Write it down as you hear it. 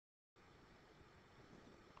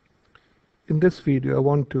in this video, I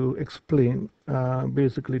want to explain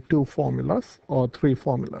basically two formulas or three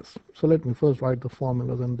formulas. So let me first write the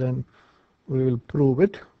formulas and then we will prove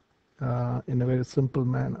it in a very simple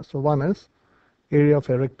manner. So one is area of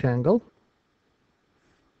a rectangle.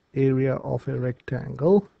 Area of a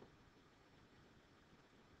rectangle.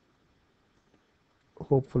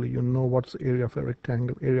 Hopefully you know what's the area of a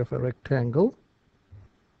rectangle. Area of a rectangle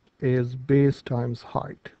is base times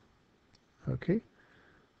height. Okay.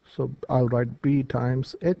 So I'll write B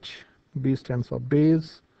times H. B stands for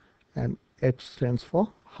base and H stands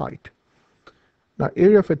for height. Now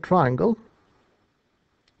area of a triangle.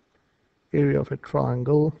 Area of a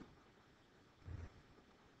triangle.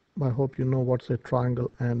 I hope you know what's a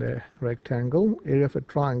triangle and a rectangle. Area of a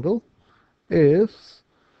triangle is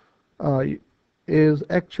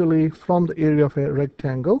actually from the area of a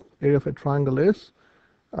rectangle. Area of a triangle is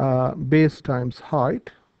base times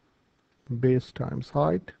height. Base times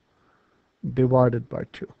height divided by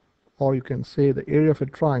 2. Or you can say the area of a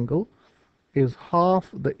triangle is half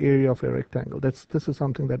the area of a rectangle. This is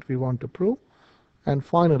something that we want to prove. And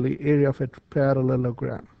finally, area of a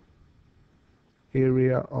parallelogram.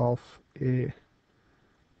 Area of a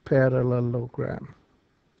parallelogram.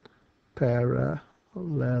 Parallelogram.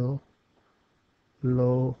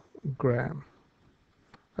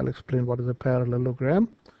 I'll explain what is a parallelogram.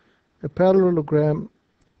 A parallelogram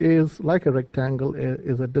is like a rectangle,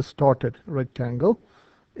 is a distorted rectangle,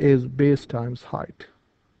 is base times height.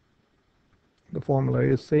 The formula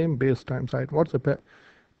is same, base times height. What's a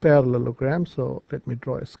parallelogram? So let me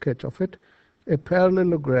draw a sketch of it. A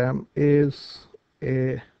parallelogram is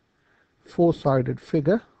a four-sided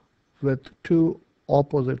figure with two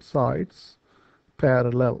opposite sides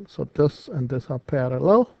parallel. So this and this are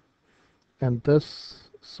parallel, and this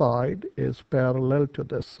side is parallel to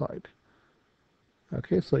this side.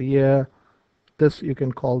 Okay, so here this you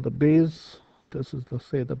can call the base. This is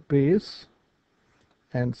say the base,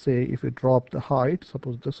 and say if you drop the height,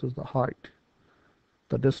 suppose this is the height,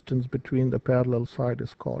 the distance between the parallel side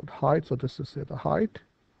is called height. So this is say the height.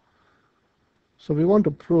 So we want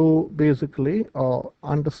to prove basically or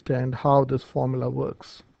understand how this formula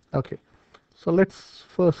works. Okay, so let's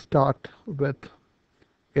first start with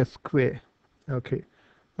a square. Okay,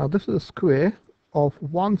 now this is a square of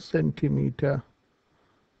 1 centimeter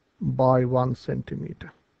by 1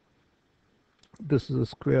 centimeter. This is a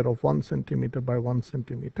square of 1 centimeter by 1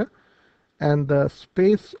 centimeter, and the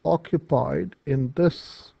space occupied in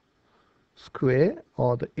this square,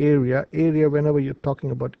 or the area, whenever you're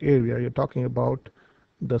talking about area, you're talking about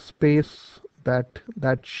the space that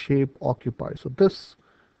shape occupies. So this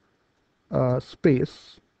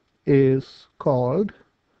space is called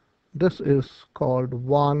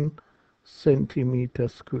 1 centimeter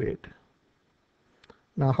squared.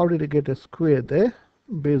 Now how did you get a square there?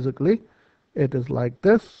 Basically it is like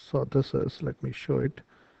this. So this is, let me show it.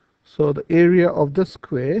 So the area of this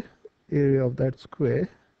square, area of that square,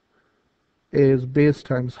 is base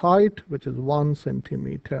times height, which is 1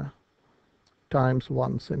 centimeter times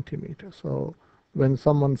 1 centimeter. So when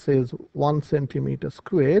someone says 1 centimeter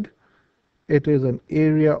squared, it is an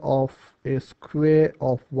area of a square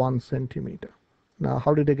of 1 centimeter. Now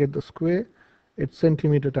how did I get the square? It's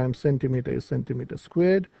centimeter times centimeter is centimeter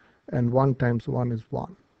squared, and 1 times 1 is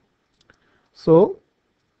 1. So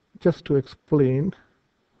just to explain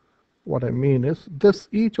what I mean is this,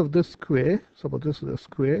 each of this square, suppose this is a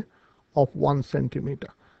square of 1 centimeter.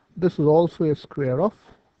 This is also a square of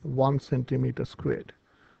 1 centimeter squared.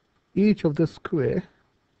 Each of this square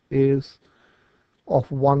is of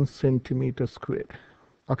 1 centimeter squared.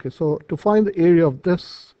 Okay, so to find the area of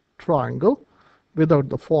this triangle without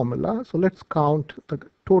the formula, so let's count the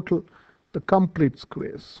total, the complete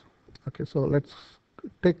squares. Okay, so let's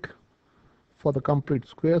take for the complete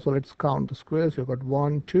square. So let's count the squares. You've got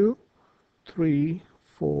 1, 2, 3,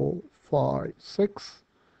 4, 5, 6,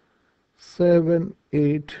 7,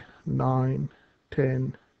 8, 9,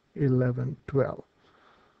 10, 11, 12.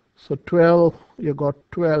 So 12, you got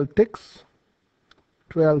 12 ticks.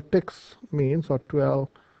 12 ticks means, or 12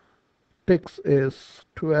 ticks is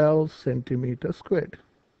 12 centimeters squared.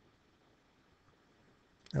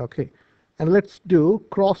 Okay, and let's do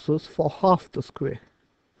crosses for half the square.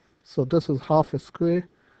 So this is half a square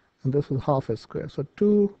and this is half a square. So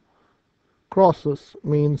 2 crosses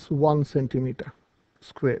means 1 centimeter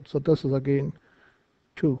squared. So this is again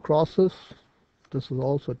 2 crosses. This is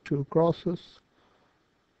also 2 crosses.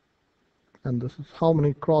 And this is, how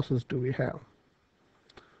many crosses do we have?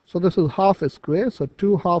 So this is half a square. So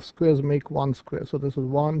 2 half squares make 1 square. So this is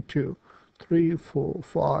 1, 2, 3, 4,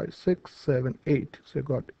 5, 6, 7, 8. So you've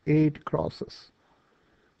got 8 crosses.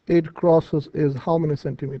 8 crosses is how many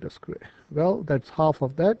centimeters squared? Well, that's half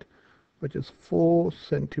of that, which is 4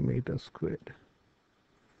 centimeters squared.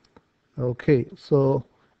 Okay, so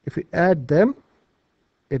if we add them,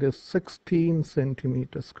 it is 16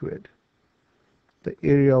 centimeters squared. The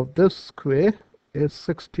area of this square is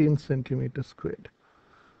 16 centimeters squared.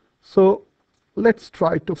 So let's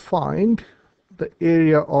try to find the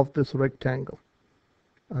area of this rectangle.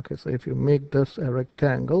 Okay, so if you make this a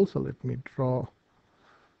rectangle, so let me draw.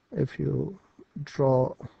 If you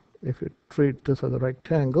treat this as a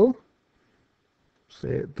rectangle,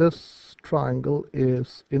 say this triangle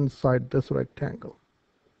is inside this rectangle.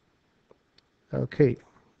 Okay,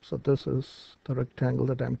 so this is the rectangle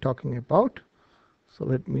that I'm talking about. So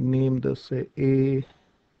let me name this, say, A,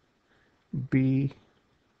 B,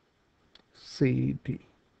 C, D.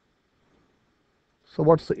 So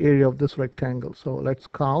what's the area of this rectangle? So let's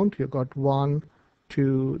count. You got 1,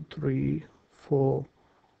 2, 3, 4,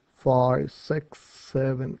 5, 6,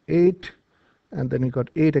 7, 8, and then you got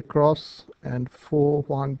 8 across, and 4,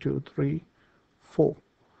 1, 2, 3, 4.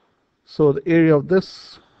 So the area of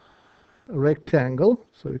this rectangle,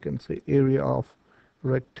 so you can say area of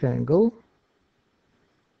rectangle,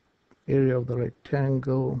 area of the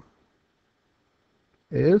rectangle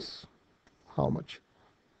is how much?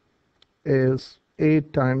 Is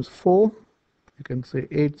 8 times 4. You can say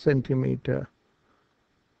 8 centimeter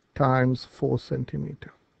times 4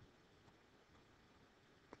 centimeter,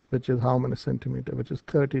 which is how many centimeter? Which is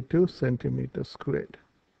 32 centimeters squared.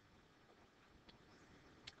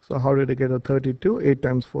 So how did I get a 32? 8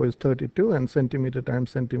 times 4 is 32, and centimeter times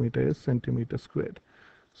centimeter is centimeter squared.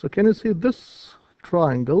 So can you see this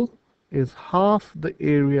triangle is half the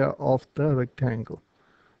area of the rectangle.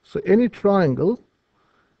 So any triangle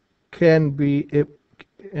can be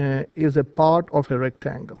is a part of a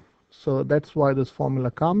rectangle. So that's why this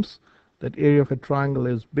formula comes, that area of a triangle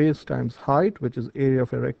is base times height, which is area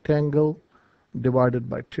of a rectangle, divided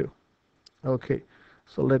by 2. Okay,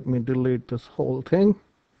 so let me delete this whole thing.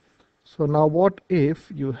 So now what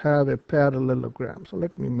if you have a parallelogram? So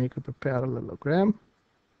let me make up a parallelogram.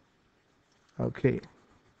 Okay,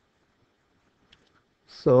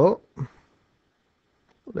 so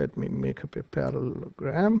let me make up a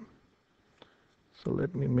parallelogram. So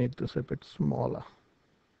let me make this a bit smaller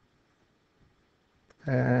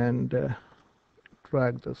and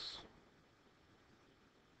drag this.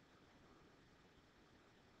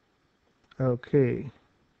 Okay,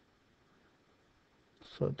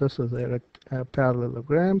 so this is a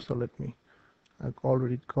parallelogram. So let me, I've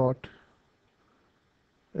already got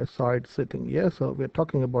a side sitting here. So we're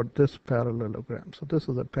talking about this parallelogram. So this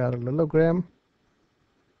is a parallelogram.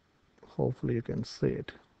 Hopefully you can see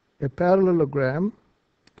it. A parallelogram,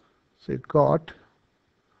 so you got,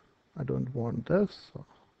 I don't want this.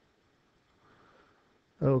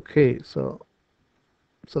 Okay, so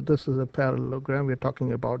this is a parallelogram. We're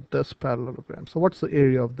talking about this parallelogram. So what's the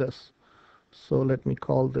area of this? So let me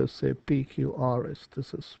call this, say, PQRS.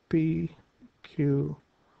 This is PQRS.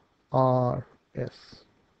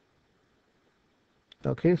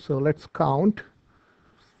 Okay, so let's count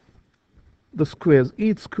the squares.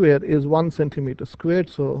 Each square is 1 centimeter squared.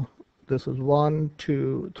 So this is 1,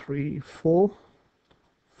 2, 3, 4,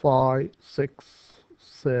 5, 6,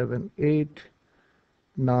 7, 8,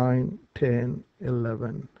 9, 10,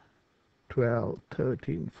 11, 12,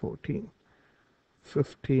 13, 14,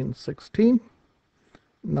 15, 16.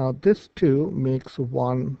 Now this 2 makes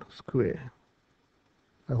 1 square.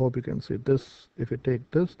 I hope you can see this. If you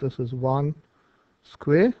take this, this is 1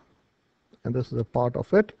 square, and this is a part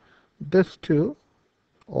of it. This 2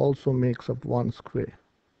 also makes up 1 square.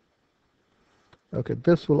 Okay,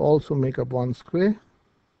 this will also make up 1 square,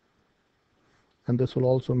 and this will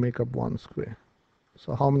also make up 1 square.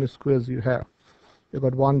 So how many squares you have? You've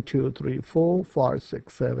got 1, 2, 3, 4, 5,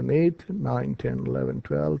 6, 7, 8, 9, 10, 11,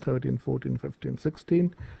 12, 13, 14, 15,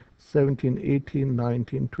 16, 17, 18,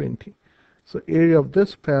 19, 20. So area of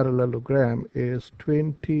this parallelogram is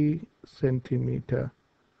 20 centimeter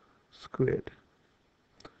squared.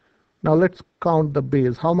 Now let's count the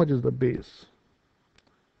base. How much is the base?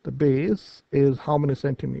 The base is how many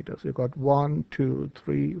centimeters? You've got 1, 2,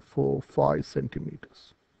 3, 4, 5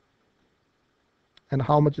 centimeters. And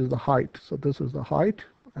how much is the height? So this is the height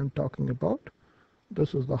I'm talking about.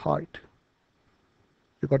 This is the height.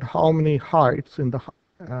 You got how many heights in the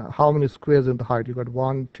how many squares in the height? You got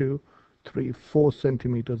 1, 2, 3, 4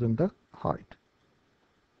 centimeters in the height.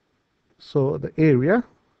 So the area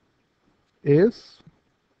is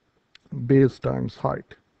base times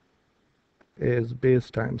height. Is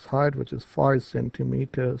base times height, which is 5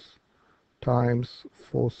 centimeters times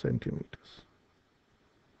 4 centimeters.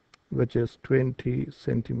 which is 20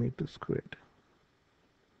 centimeters squared.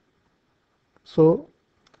 So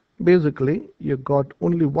basically, you got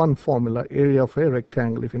only one formula, area of a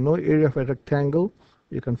rectangle. If you know area of a rectangle,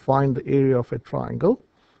 you can find the area of a triangle.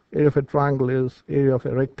 Area of a triangle is area of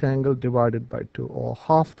a rectangle divided by 2, or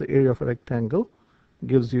half the area of a rectangle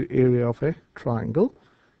gives you area of a triangle.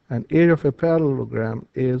 And area of a parallelogram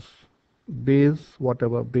is base,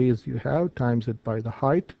 whatever base you have, times it by the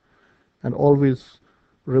height. And always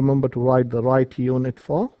remember to write the right unit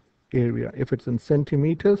for area. If it's in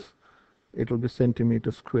centimeters, it will be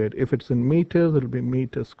centimeters squared. If it's in meters, it will be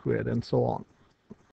meters squared, and so on.